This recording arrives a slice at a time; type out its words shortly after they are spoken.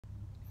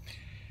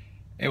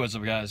Hey, what's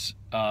up, guys?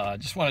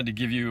 Just wanted to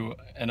give you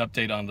an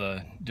update on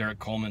the Derrick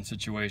Coleman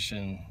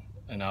situation.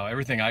 And now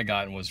everything I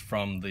got was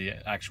from the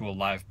actual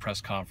live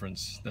press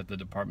conference that the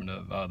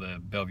the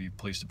Bellevue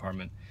Police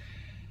Department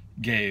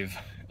gave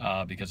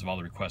because of all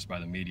the requests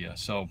by the media.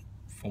 So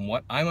from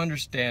what I'm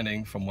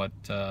understanding, from what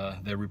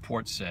their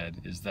report said,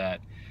 is that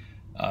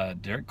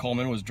Derrick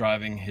Coleman was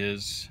driving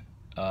his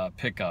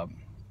pickup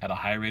at a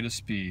high rate of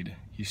speed.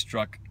 He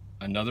struck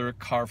another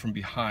car from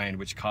behind,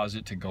 which caused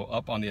it to go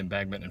up on the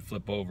embankment and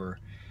flip over.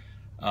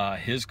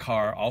 His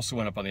car also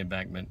went up on the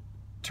embankment,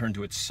 turned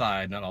to its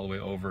side, not all the way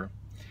over.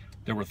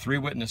 There were 3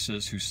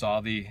 witnesses who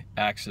saw the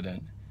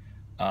accident.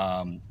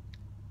 After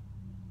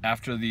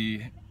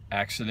the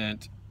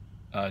accident,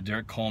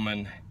 Derrick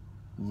Coleman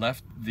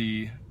left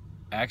the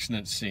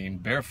accident scene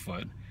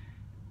barefoot,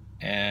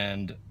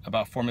 and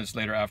about 4 minutes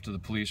later, after the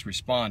police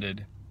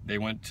responded, they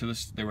were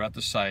at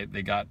the site.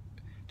 They got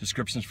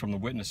descriptions from the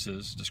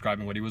witnesses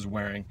describing what he was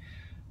wearing.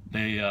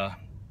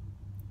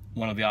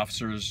 One of the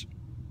officers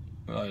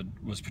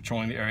was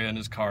patrolling the area in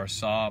his car,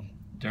 saw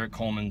Derrick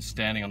Coleman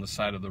standing on the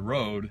side of the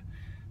road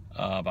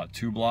about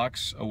 2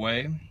 blocks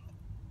away,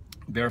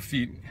 bare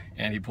feet,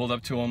 and he pulled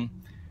up to him.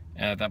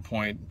 And at that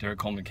point, Derrick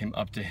Coleman came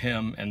up to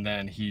him, and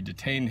then he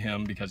detained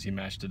him because he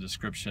matched the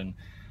description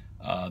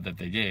that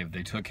they gave.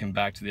 They took him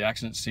back to the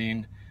accident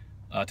scene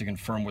to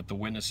confirm with the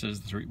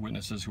witnesses, the 3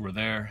 witnesses who were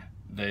there.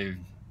 They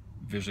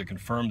visually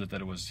confirmed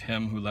that it was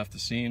him who left the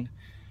scene,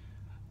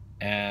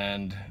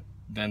 and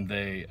then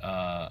they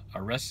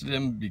arrested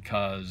him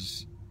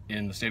because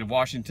in the state of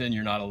Washington,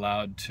 you're not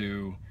allowed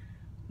to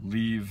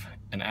leave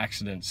an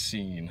accident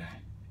scene.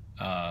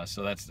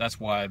 So that's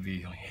why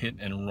the hit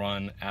and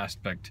run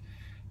aspect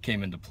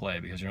came into play,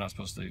 because you're not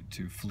supposed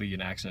to flee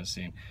an accident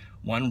scene.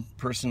 One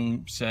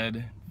person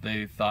said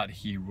they thought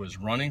he was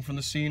running from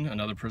the scene.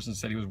 Another person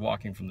said he was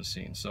walking from the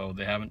scene. So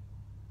they haven't,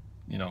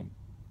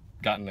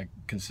 gotten a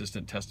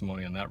consistent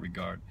testimony in that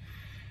regard.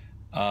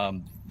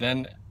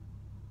 Then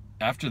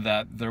after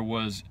that, there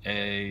was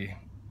the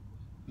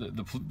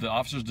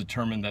officers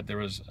determined that there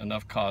was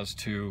enough cause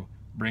to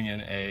bring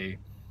in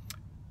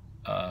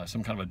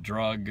some kind of a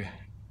drug,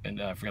 and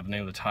I forgot the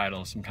name of the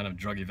title, some kind of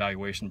drug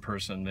evaluation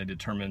person. They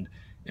determined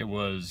it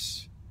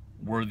was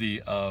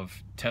worthy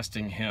of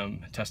testing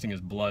his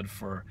blood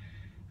for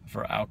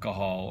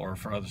alcohol or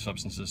for other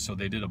substances. So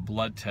they did a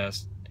blood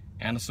test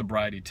and a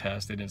sobriety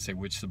test. They didn't say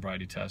which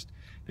sobriety test.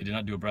 They did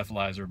not do a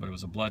breathalyzer, but it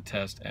was a blood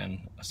test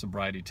and a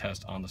sobriety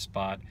test on the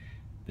spot.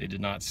 They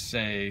did not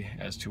say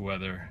as to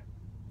whether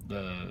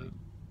the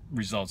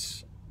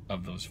results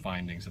of those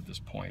findings at this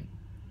point.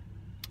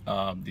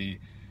 The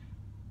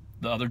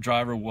other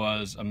driver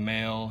was a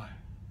male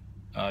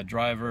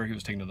driver. He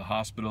was taken to the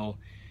hospital.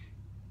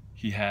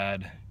 He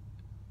had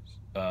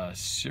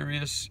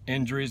serious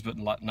injuries, but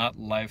not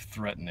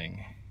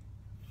life-threatening.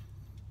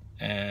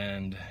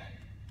 And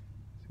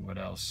what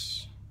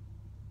else?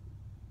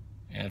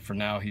 And for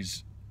now,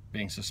 he's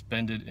being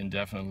suspended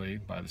indefinitely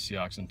by the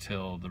Seahawks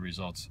until the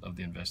results of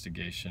the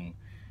investigation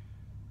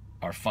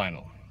are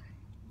final.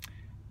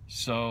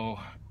 So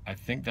I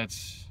think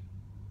that's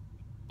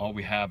all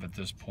we have at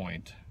this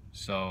point.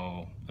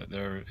 So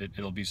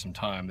it'll be some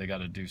time. They got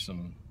to do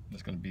some.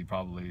 It's going to be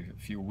probably a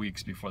few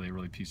weeks before they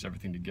really piece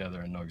everything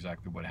together and know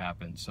exactly what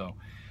happened. So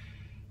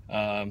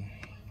yeah,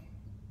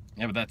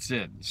 but that's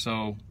it.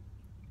 So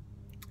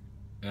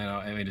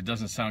I mean, it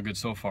doesn't sound good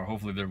so far.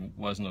 Hopefully there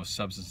was no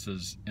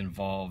substances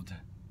involved,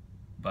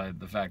 by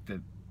the fact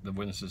that the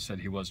witnesses said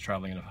he was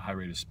traveling at a high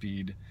rate of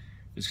speed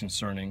is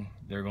concerning.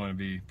 They're going to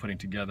be putting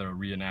together a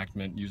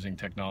reenactment using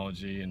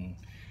technology and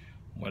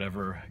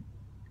whatever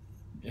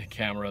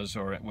cameras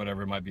or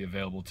whatever might be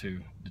available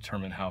to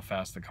determine how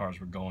fast the cars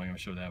were going. I'm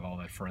sure they have all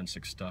that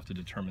forensic stuff to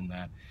determine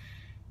that.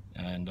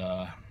 And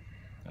at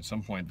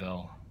some point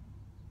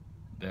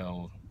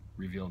they'll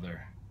reveal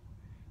their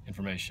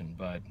information,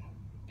 but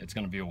it's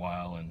going to be a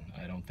while, and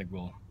I don't think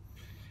we'll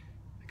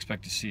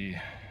expect to see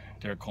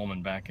Derrick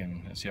Coleman back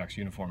in a Seahawks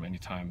uniform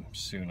anytime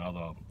soon,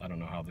 although I don't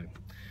know how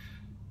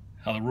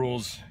the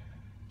rules,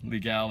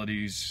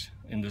 legalities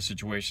in this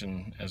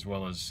situation, as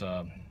well as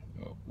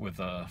with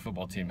a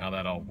football team, how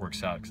that all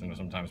works out, because I know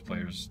sometimes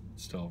players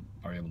still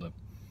are able to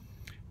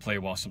play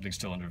while something's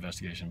still under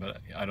investigation,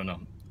 but I don't know.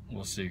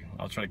 We'll see.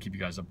 I'll try to keep you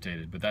guys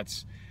updated, but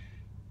that's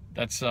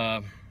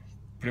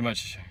pretty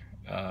much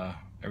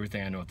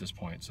everything I know at this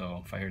point.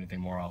 So if I hear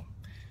anything more,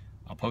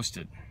 I'll post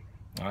it.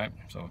 All right,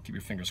 so keep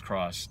your fingers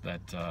crossed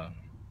that that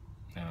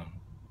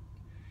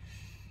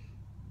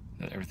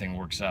everything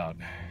works out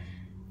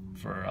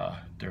for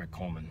Derrick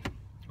Coleman.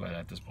 But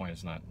at this point,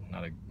 it's not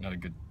a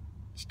good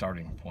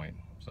starting point.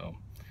 So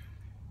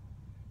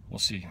we'll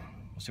see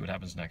what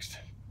happens next.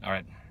 All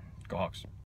right, go Hawks.